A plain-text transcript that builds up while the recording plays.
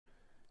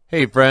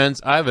Hey friends,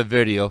 I have a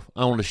video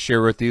I want to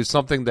share with you,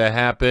 something that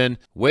happened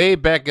way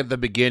back at the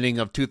beginning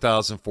of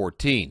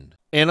 2014.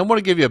 And I want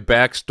to give you a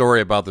backstory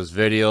about this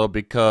video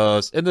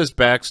because in this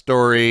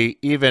backstory,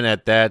 even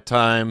at that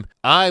time,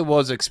 I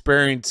was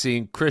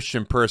experiencing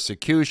Christian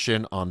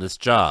persecution on this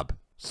job.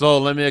 So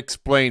let me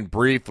explain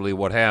briefly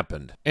what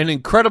happened. An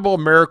incredible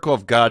miracle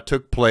of God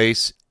took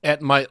place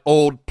at my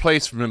old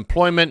place of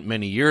employment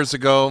many years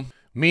ago.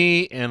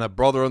 Me and a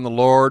brother in the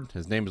Lord,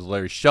 his name is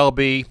Larry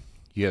Shelby.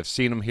 You have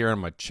seen him here on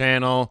my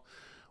channel.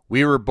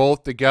 We were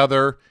both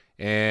together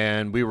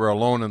and we were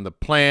alone in the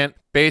plant.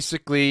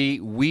 Basically,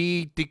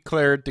 we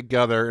declared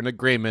together an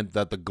agreement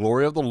that the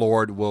glory of the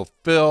Lord will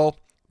fill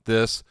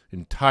this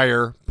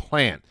entire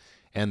plant.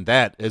 And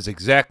that is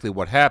exactly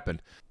what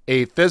happened.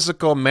 A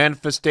physical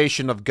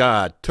manifestation of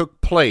God took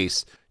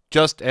place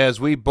just as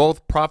we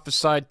both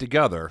prophesied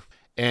together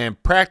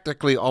and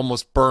practically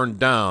almost burned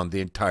down the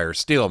entire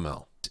steel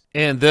mill.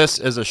 And this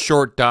is a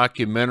short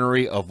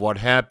documentary of what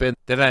happened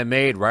that I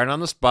made right on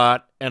the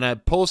spot, and I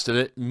posted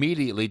it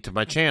immediately to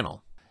my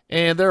channel.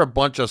 And there are a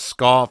bunch of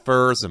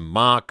scoffers and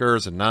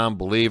mockers and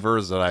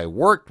non-believers that I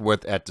worked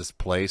with at this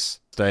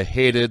place. They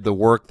hated the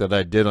work that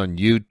I did on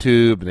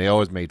YouTube, and they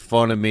always made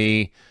fun of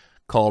me,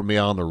 called me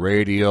on the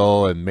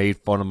radio, and made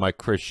fun of my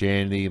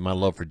Christianity and my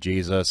love for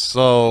Jesus.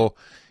 So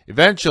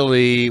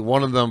eventually,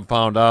 one of them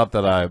found out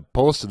that I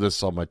posted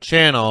this on my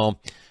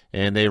channel,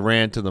 and they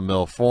ran to the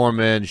mill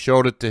foreman,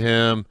 showed it to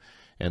him,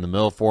 and the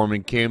mill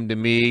foreman came to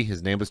me.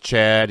 His name was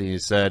Chad, and he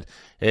said,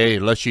 "Hey,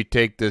 unless you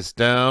take this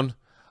down,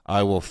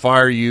 I will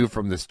fire you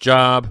from this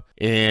job."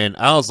 And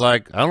I was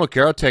like, I don't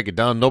care, I'll take it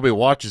down. Nobody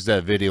watches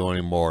that video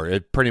anymore.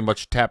 It pretty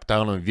much tapped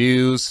down on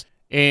views.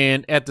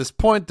 And at this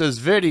point, this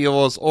video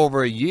was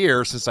over a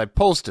year since I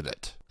posted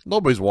it.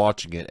 Nobody's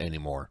watching it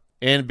anymore.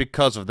 And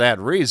because of that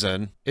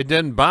reason, it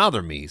didn't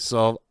bother me.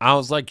 So I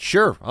was like,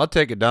 sure, I'll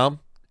take it down.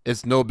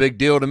 It's no big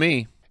deal to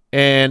me.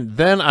 And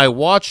then I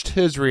watched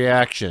his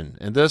reaction,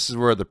 and this is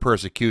where the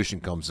persecution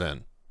comes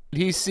in.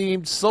 He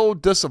seemed so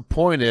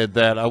disappointed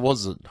that I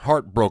wasn't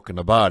heartbroken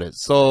about it.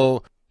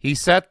 So he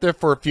sat there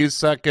for a few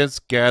seconds,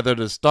 gathered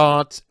his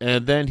thoughts,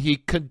 and then he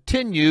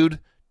continued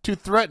to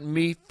threaten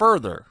me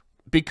further.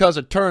 Because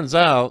it turns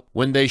out,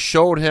 when they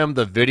showed him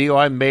the video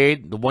I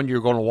made, the one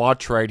you're going to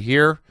watch right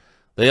here,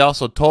 they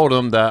also told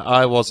him that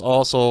I was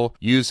also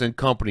using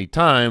company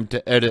time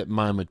to edit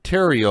my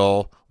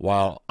material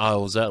while I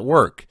was at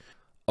work.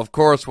 Of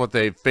course, what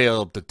they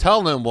failed to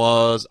tell him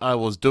was I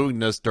was doing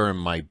this during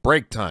my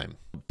break time.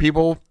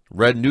 People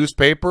read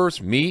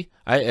newspapers. Me,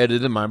 I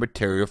edited my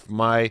material for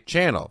my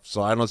channel,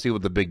 so I don't see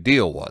what the big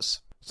deal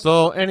was.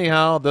 So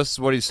anyhow, this is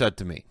what he said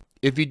to me.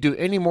 If you do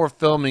any more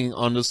filming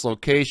on this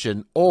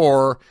location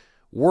or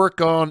work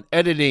on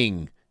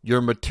editing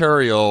your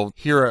material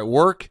here at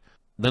work,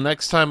 the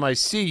next time I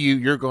see you,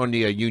 you're going to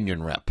need a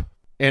union rep.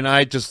 And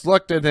I just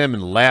looked at him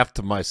and laughed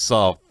to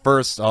myself.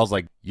 First, I was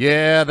like,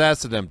 yeah,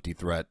 that's an empty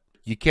threat.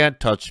 You can't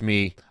touch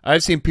me.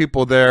 I've seen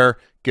people there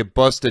get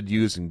busted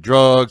using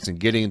drugs and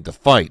getting into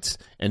fights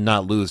and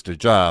not lose their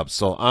jobs.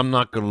 So I'm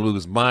not going to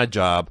lose my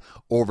job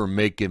over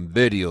making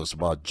videos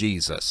about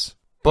Jesus.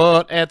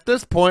 But at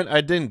this point,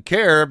 I didn't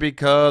care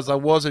because I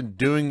wasn't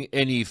doing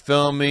any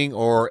filming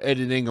or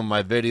editing of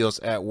my videos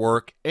at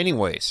work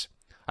anyways.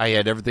 I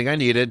had everything I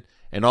needed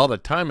and all the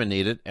time I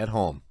needed at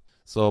home.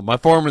 So my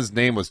foreman's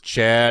name was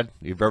Chad.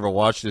 If you've ever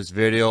watched this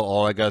video,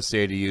 all I got to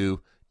say to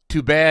you,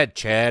 too bad,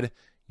 Chad.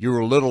 You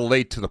were a little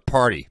late to the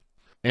party.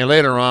 And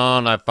later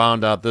on, I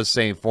found out this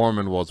same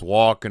foreman was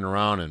walking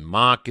around and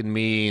mocking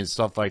me and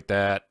stuff like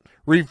that,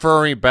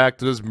 referring back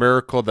to this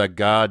miracle that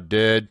God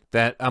did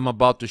that I'm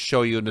about to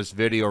show you in this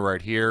video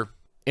right here.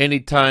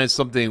 Anytime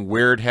something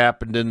weird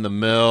happened in the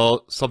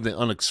mill, something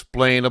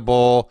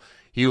unexplainable,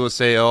 he would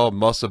say, oh, it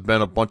must have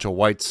been a bunch of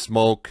white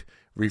smoke,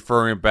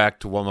 referring back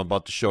to what I'm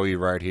about to show you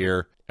right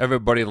here.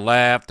 Everybody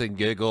laughed and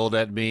giggled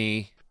at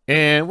me.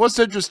 And what's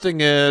interesting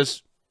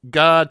is,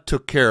 God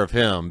took care of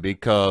him,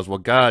 because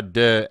what God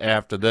did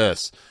after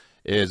this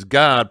is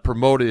God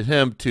promoted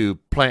him to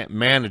plant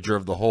manager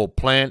of the whole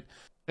plant.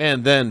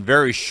 And then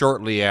very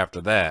shortly after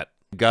that,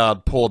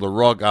 God pulled the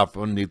rug out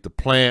from underneath the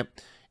plant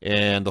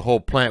and the whole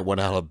plant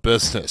went out of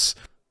business.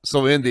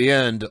 So in the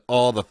end,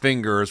 all the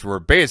fingers were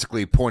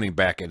basically pointing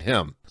back at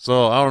him.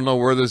 So I don't know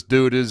where this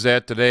dude is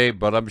at today,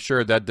 but I'm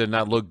sure that did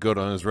not look good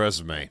on his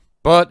resume.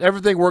 But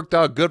everything worked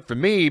out good for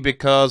me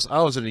because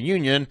I was in a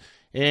union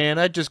and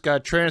I just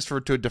got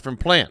transferred to a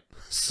different plant.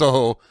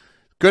 So,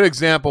 good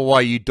example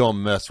why you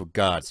don't mess with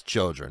God's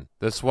children.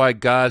 That's why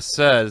God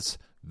says,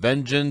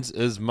 vengeance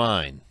is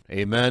mine.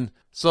 Amen.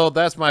 So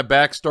that's my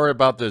backstory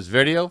about this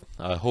video.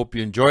 I hope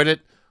you enjoyed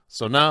it.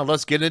 So now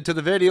let's get into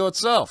the video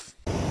itself.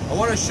 I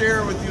want to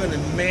share with you an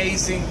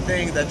amazing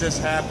thing that just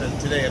happened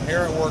today. I'm here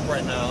at work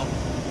right now.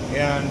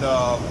 And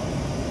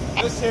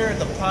this here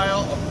is a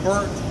pile of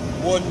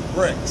burnt wood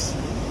bricks.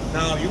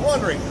 Now, you're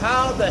wondering,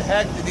 how the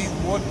heck did these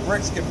wood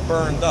bricks get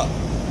burned up?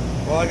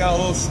 Well, I got a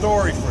little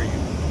story for you,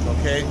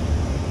 okay?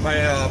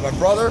 My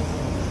brother,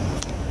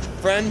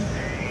 friend,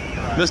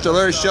 Mr.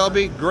 Larry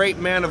Shelby, great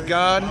man of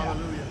God.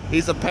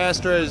 He's a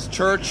pastor at his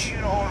church.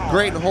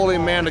 Great and holy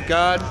man of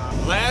God.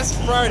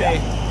 Last Friday,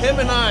 him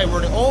and I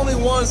were the only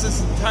ones in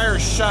this entire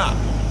shop.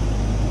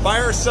 By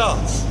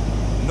ourselves.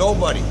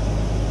 Nobody.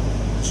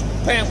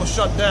 The plant was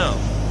shut down.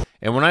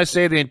 And when I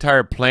say the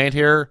entire plant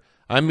here,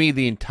 I mean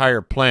the entire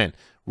plant.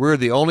 We're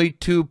the only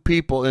two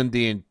people in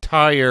the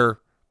entire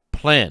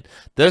plant.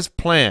 This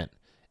plant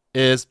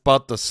is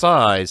about the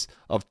size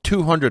of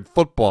 200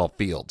 football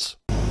fields.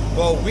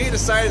 Well, we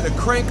decided to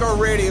crank our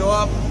radio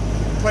up,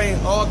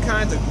 playing all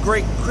kinds of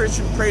great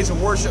Christian praise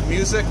and worship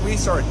music. We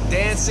started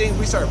dancing,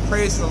 we started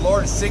praising the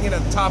Lord and singing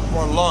at the top of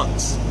our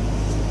lungs.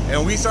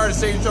 And we started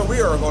saying,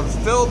 we are going to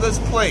fill this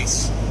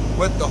place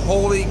with the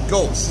Holy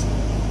Ghost.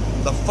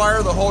 The fire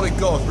of the Holy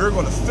Ghost. We're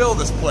going to fill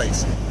this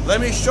place. Let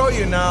me show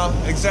you now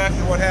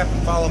exactly what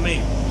happened. Follow me.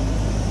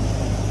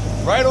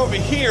 Right over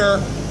here,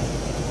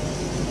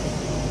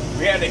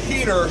 we had a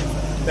heater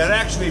that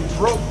actually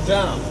broke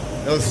down.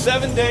 It was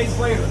 7 days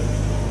later.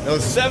 It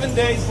was 7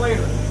 days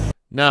later.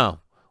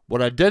 Now,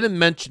 what I didn't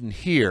mention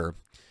here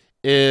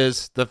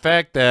is the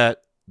fact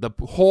that the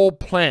whole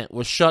plant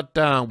was shut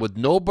down with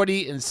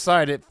nobody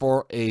inside it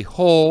for a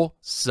whole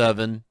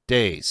 7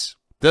 days.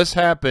 This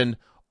happened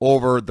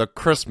over the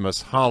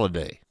Christmas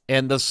holiday.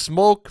 And the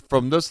smoke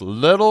from this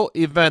little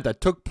event that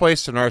took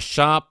place in our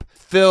shop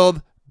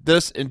filled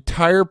this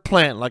entire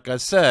plant, like I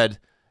said,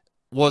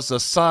 was the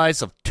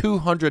size of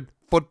 200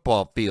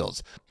 football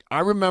fields. I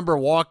remember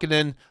walking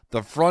in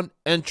the front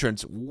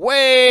entrance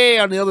way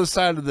on the other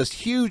side of this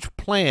huge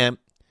plant,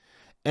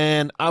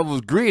 and I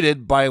was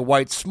greeted by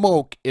white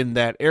smoke in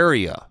that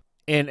area.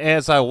 And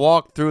as I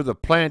walked through the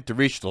plant to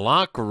reach the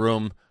locker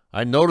room,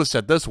 I noticed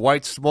that this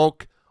white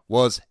smoke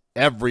was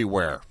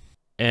everywhere.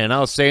 And I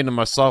was saying to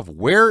myself,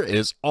 where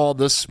is all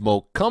this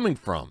smoke coming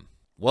from?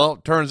 Well,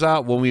 it turns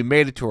out when we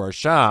made it to our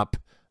shop,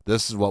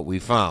 this is what we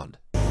found.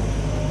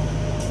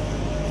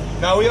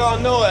 Now we all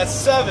know that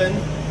 7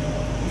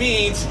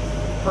 means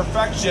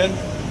perfection.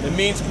 It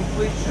means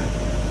completion.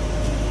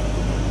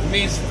 It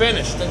means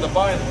finished in the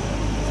Bible.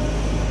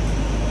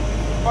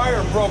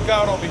 Fire broke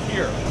out over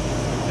here.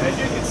 As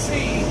you can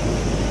see,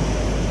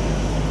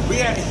 we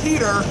had a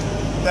heater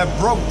that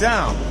broke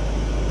down.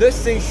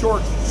 This thing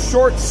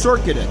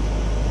short-circuited,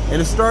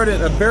 and it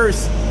started a very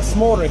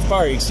smoldering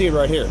fire. You can see it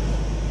right here.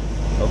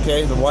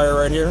 Okay, the wire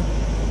right here.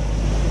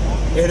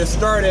 It has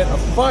started a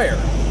fire.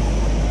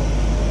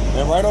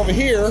 And right over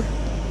here,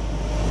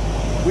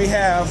 we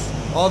have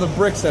all the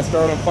bricks that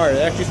started on fire. It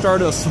actually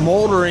started a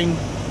smoldering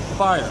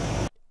fire.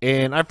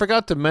 And I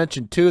forgot to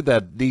mention, too,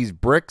 that these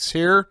bricks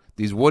here,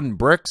 these wooden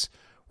bricks,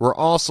 were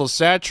also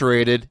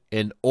saturated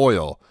in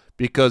oil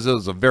because it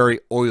was a very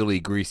oily,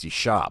 greasy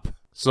shop.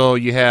 So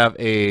you have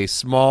a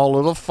small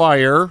little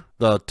fire,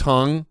 the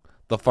tongue,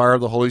 the fire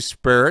of the Holy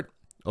Spirit,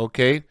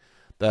 okay,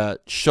 that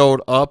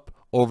showed up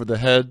over the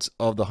heads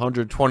of the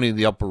 120 in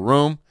the upper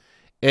room,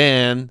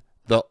 and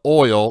the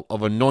oil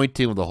of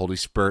anointing of the Holy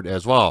Spirit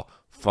as well,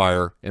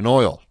 fire and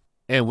oil.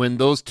 And when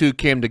those two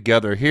came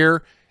together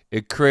here,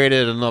 it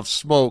created enough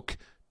smoke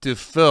to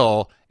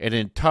fill an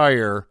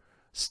entire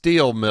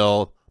steel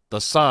mill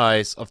the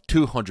size of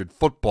 200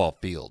 football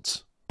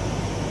fields.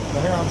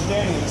 Now here I'm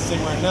standing in this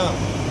thing right now.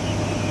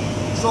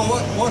 So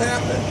what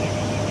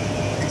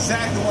happened?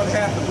 Exactly what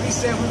happened. We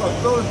said we were going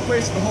to fill this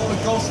place with the Holy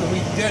Ghost, and we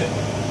did it.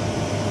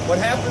 What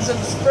happens in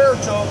the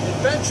spiritual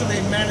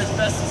eventually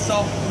manifests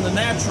itself in the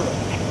natural.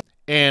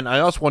 And I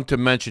also want to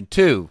mention,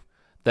 too,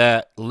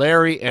 that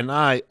Larry and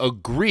I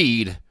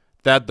agreed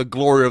that the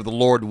glory of the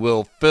Lord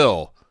will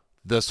fill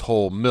this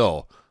whole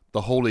mill.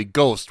 The Holy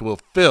Ghost will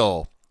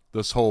fill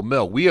this whole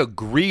mill. We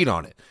agreed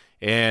on it.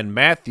 And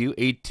Matthew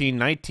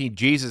 18:19,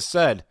 Jesus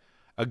said,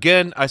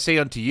 "Again I say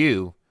unto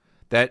you,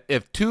 that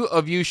if 2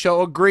 of you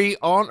shall agree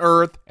on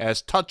earth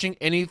as touching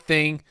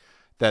anything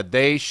that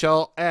they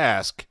shall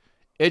ask,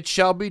 it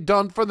shall be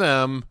done for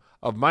them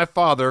of my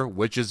Father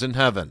which is in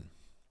heaven."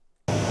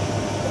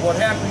 What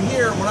happened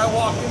here, when I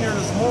walked in here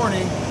this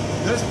morning,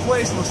 this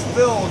place was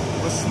filled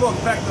with smoke.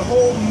 In fact, the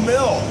whole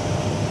mill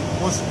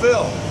was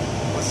filled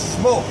with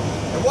smoke.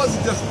 It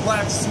wasn't just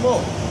black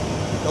smoke.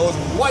 It was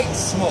white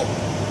smoke.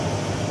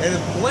 And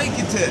it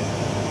blanketed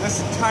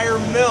this entire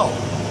mill.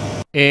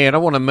 And I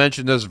want to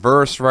mention this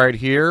verse right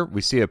here.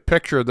 We see a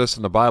picture of this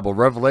in the Bible,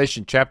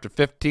 Revelation chapter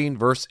 15,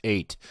 verse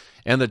 8.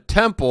 And the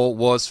temple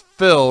was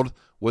filled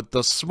with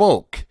the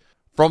smoke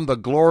from the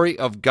glory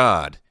of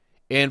God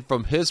and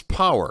from his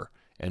power.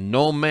 And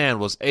no man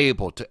was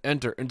able to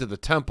enter into the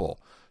temple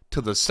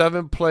till the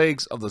 7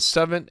 plagues of the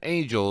 7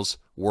 angels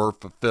were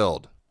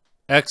fulfilled.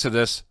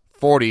 Exodus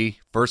 40,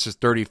 verses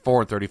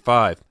 34 and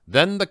 35.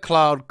 Then the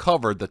cloud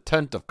covered the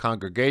tent of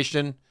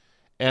congregation,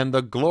 and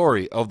the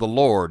glory of the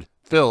Lord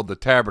filled the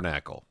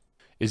tabernacle.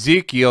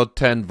 Ezekiel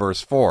 10,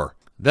 verse 4.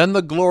 Then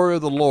the glory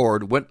of the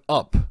Lord went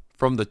up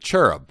from the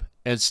cherub,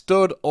 and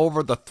stood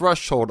over the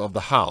threshold of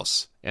the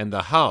house, and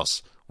the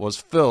house was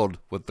filled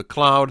with the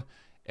cloud,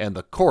 and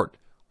the court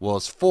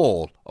was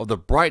full of the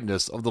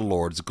brightness of the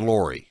Lord's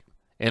glory.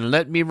 And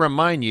let me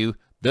remind you,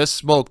 this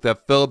smoke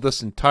that filled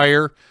this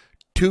entire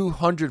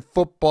 200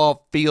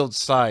 football field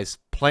size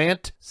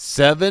plant,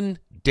 7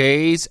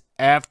 days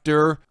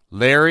after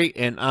Larry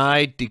and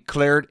I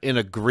declared in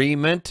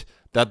agreement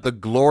that the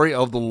glory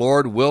of the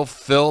Lord will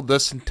fill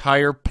this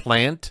entire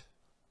plant?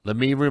 Let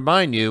me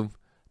remind you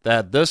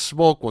that this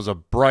smoke was a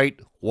bright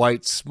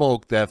white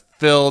smoke that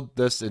filled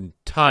this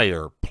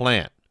entire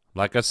plant.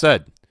 Like I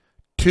said,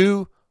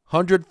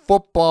 200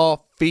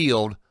 football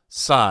field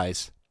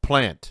size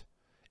plant.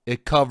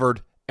 It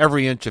covered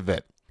every inch of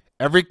it.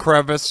 Every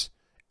crevice,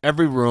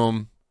 every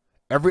room,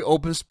 every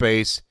open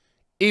space,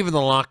 even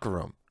the locker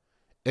room.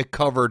 It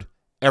covered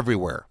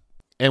everywhere.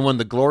 And when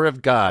the glory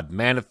of God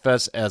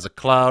manifests as a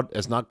cloud,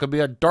 it's not going to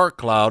be a dark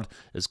cloud.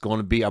 It's going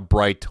to be a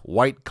bright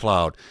white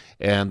cloud.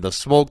 And the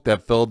smoke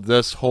that filled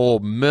this whole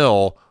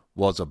mill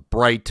was a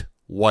bright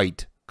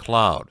white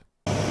cloud.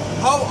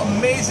 How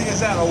amazing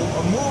is that?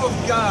 A move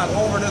of God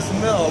over this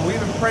mill. We've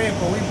been praying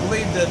for, we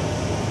believed it.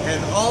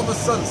 And all of a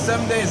sudden,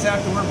 7 days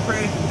after we're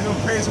praying, doing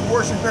praise and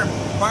worship here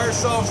by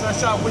ourselves in our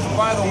shop, which,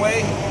 by the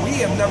way, we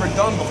have never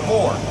done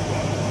before.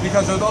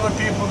 Because there's other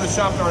people in the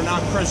shop that are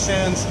not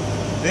Christians.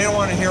 They don't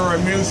want to hear our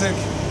music,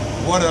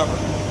 whatever.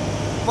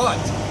 But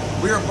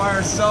we are by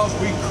ourselves.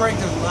 We cranked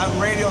as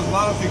radio as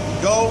loud as we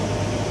could go,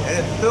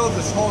 and it filled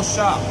this whole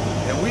shop.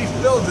 And we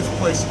filled this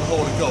place with the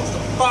Holy Ghost. The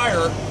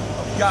fire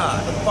of God,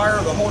 the fire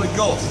of the Holy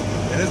Ghost.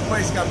 And this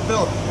place got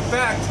filled. In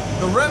fact,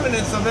 the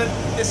remnants of it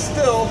is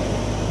still,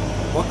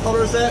 what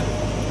color is that?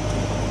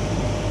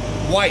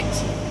 White.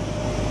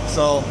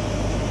 So,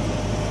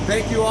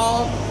 thank you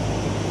all.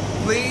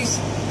 Please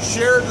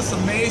share this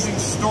amazing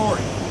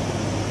story.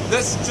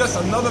 This is just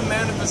another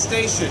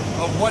manifestation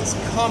of what's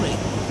coming.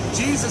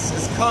 Jesus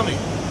is coming.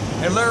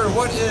 And Larry,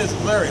 what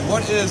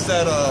is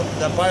that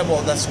that Bible,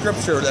 that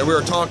scripture that we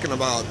were talking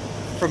about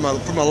from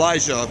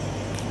Elijah?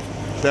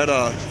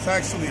 It's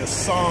actually a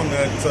song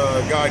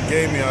that God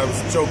gave me. I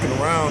was joking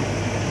around.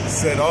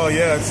 Said, oh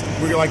yeah,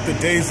 we're like the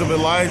days of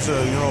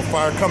Elijah, you know,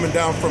 fire coming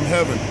down from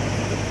heaven.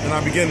 And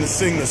I began to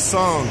sing the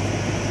song,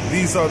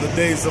 these are the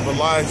days of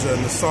Elijah.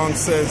 And the song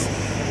says,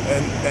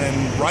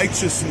 and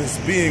righteousness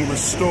being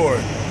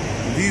restored.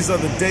 These are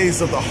the days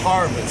of the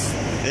harvest.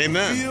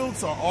 Amen.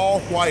 Fields are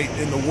all white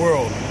in the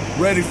world,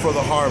 ready for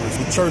the harvest.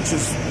 The church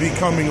is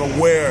becoming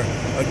aware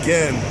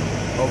again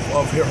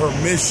of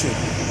her mission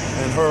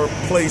and her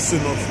place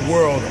in the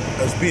world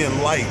as being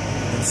light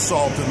and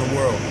salt in the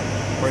world.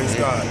 Praise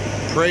God.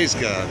 Praise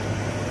God.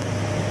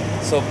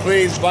 So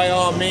please, by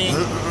all means,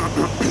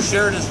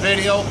 share this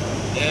video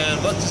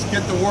and let's just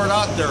get the word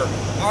out there.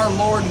 Our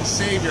Lord and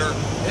Savior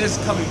is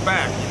coming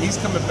back. He's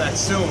coming back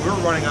soon. We're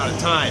running out of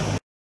time.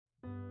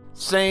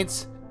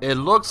 Saints, it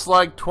looks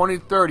like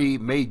 2030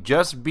 may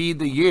just be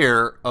the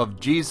year of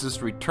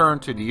Jesus' return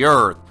to the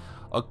earth,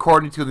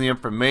 according to the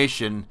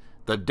information,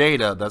 the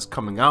data that's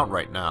coming out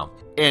right now.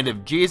 And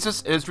if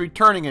Jesus is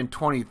returning in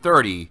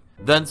 2030,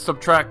 then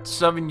subtract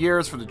 7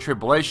 years for the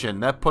tribulation.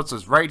 That puts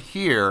us right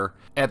here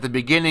at the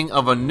beginning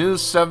of a new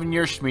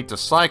 7-year Shemitah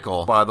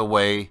cycle, by the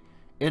way,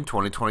 in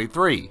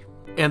 2023.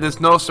 And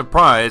it's no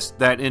surprise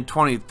that in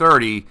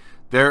 2030,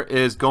 there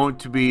is going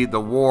to be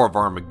the War of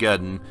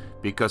Armageddon,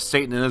 because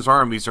Satan and his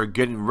armies are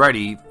getting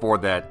ready for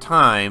that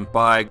time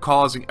by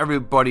causing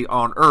everybody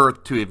on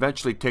earth to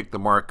eventually take the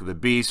mark of the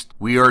beast.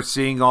 We are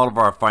seeing all of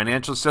our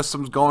financial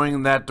systems going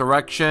in that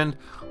direction,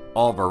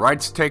 all of our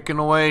rights taken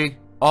away,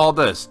 all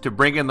this to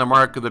bring in the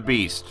mark of the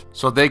beast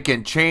so they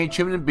can change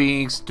human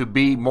beings to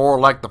be more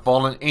like the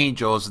fallen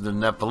angels in the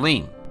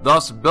Nephilim,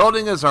 thus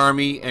building his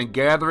army and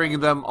gathering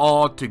them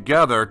all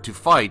together to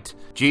fight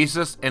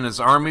Jesus and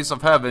his armies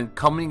of heaven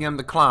coming in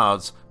the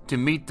clouds to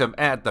meet them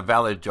at the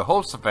Valley of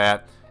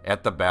Jehoshaphat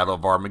at the Battle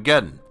of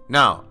Armageddon.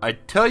 Now, I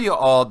tell you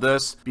all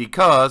this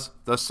because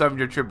the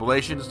 7-year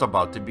tribulation is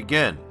about to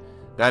begin.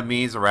 That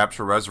means the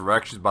rapture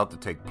resurrection is about to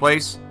take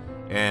place,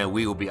 and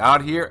we will be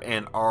out here,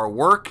 and our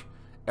work,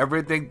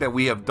 everything that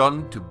we have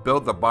done to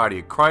build the body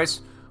of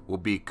Christ, will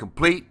be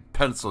complete,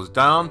 pencils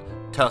down,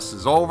 test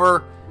is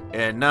over,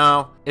 and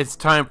now it's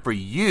time for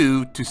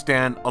you to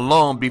stand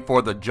alone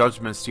before the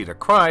judgment seat of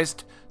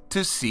Christ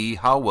to see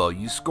how well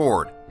you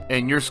scored.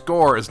 And your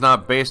score is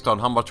not based on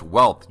how much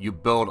wealth you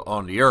build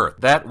on the earth.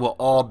 That will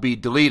all be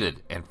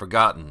deleted and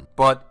forgotten.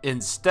 But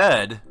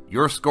instead,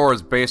 your score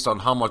is based on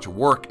how much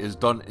work is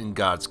done in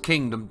God's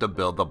kingdom to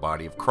build the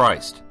body of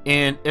Christ.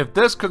 And if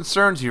this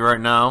concerns you right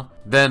now,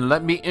 then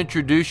let me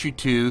introduce you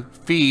to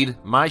Feed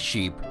My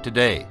Sheep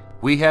Today.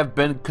 We have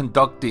been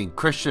conducting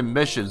Christian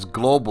missions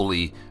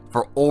globally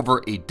for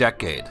over a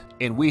decade,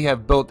 and we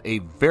have built a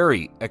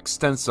very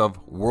extensive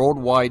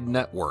worldwide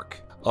network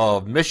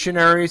of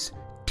missionaries,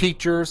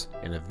 teachers,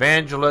 and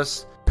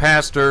evangelists,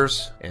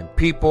 pastors, and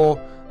people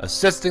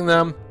assisting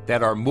them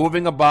that are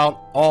moving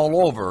about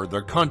all over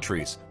their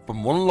countries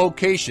from one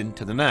location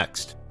to the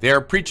next. They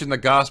are preaching the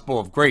gospel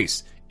of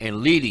grace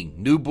and leading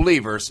new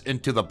believers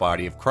into the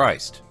body of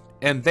Christ.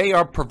 And they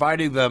are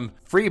providing them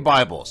free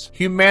Bibles,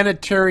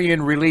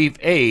 humanitarian relief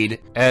aid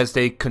as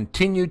they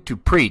continue to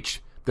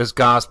preach this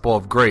gospel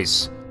of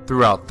grace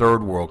throughout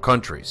third world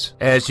countries.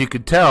 As you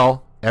can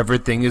tell,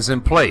 everything is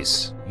in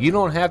place. You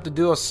don't have to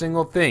do a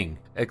single thing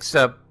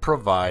except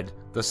provide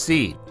the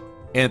seed.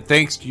 And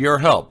thanks to your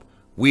help,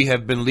 we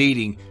have been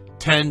leading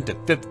 10 to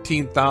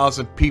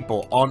 15,000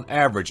 people on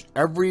average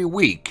every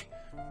week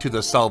to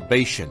the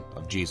salvation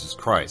of Jesus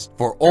Christ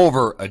for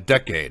over a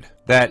decade.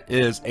 That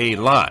is a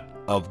lot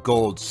of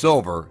gold,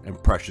 silver,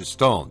 and precious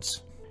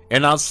stones.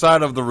 And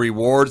outside of the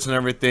rewards and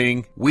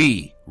everything,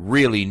 we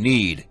really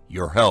need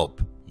your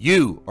help.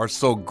 You are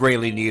so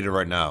greatly needed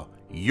right now.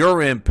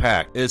 Your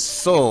impact is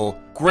so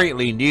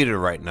greatly needed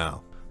right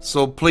now.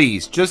 So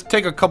please, just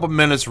take a couple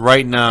minutes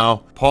right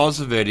now, pause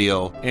the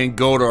video, and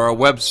go to our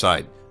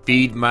website,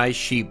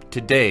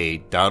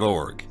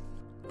 feedmysheeptoday.org.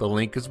 The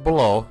link is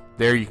below.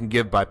 There you can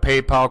give by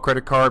PayPal,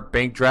 credit card,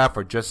 bank draft,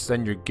 or just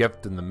send your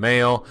gift in the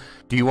mail.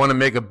 Do you want to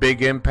make a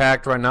big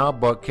impact right now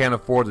but can't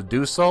afford to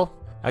do so?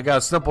 I got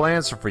a simple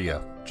answer for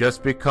you.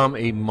 Just become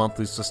a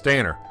monthly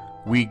sustainer.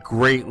 We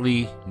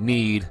greatly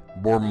need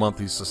more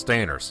monthly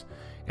sustainers.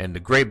 And the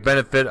great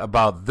benefit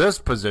about this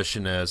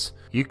position is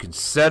you can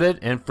set it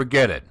and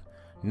forget it.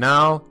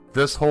 Now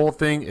this whole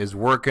thing is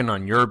working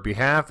on your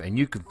behalf and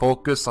you can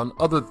focus on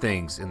other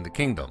things in the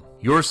kingdom.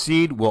 Your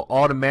seed will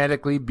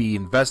automatically be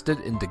invested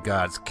into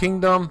God's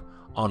kingdom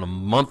on a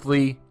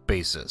monthly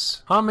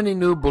basis. How many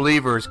new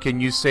believers can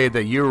you say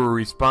that you were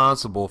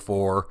responsible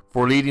for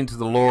leading to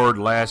the Lord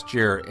last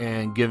year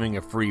and giving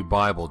a free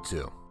Bible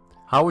to?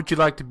 How would you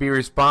like to be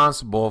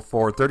responsible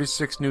for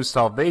 36 new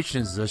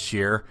salvations this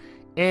year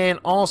and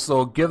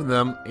also give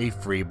them a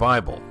free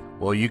Bible?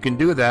 Well, you can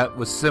do that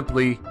with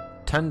simply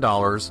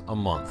 $10 a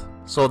month.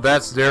 So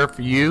that's there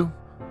for you.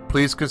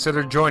 Please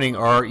consider joining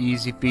our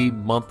Easy Feed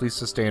monthly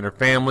sustainer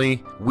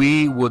family.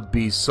 We would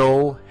be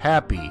so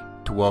happy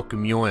to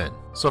welcome you in.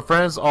 So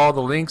friends, all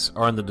the links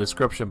are in the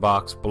description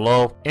box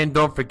below. And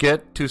don't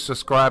forget to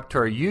subscribe to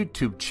our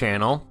YouTube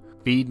channel,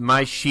 Feed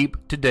My Sheep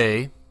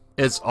Today.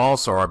 It's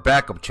also our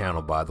backup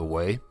channel, by the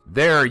way.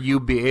 There you'll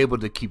be able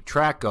to keep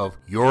track of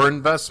your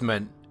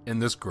investment in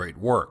this great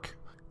work.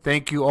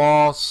 Thank you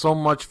all so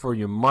much for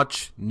your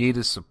much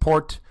needed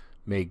support.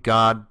 May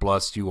God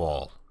bless you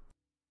all.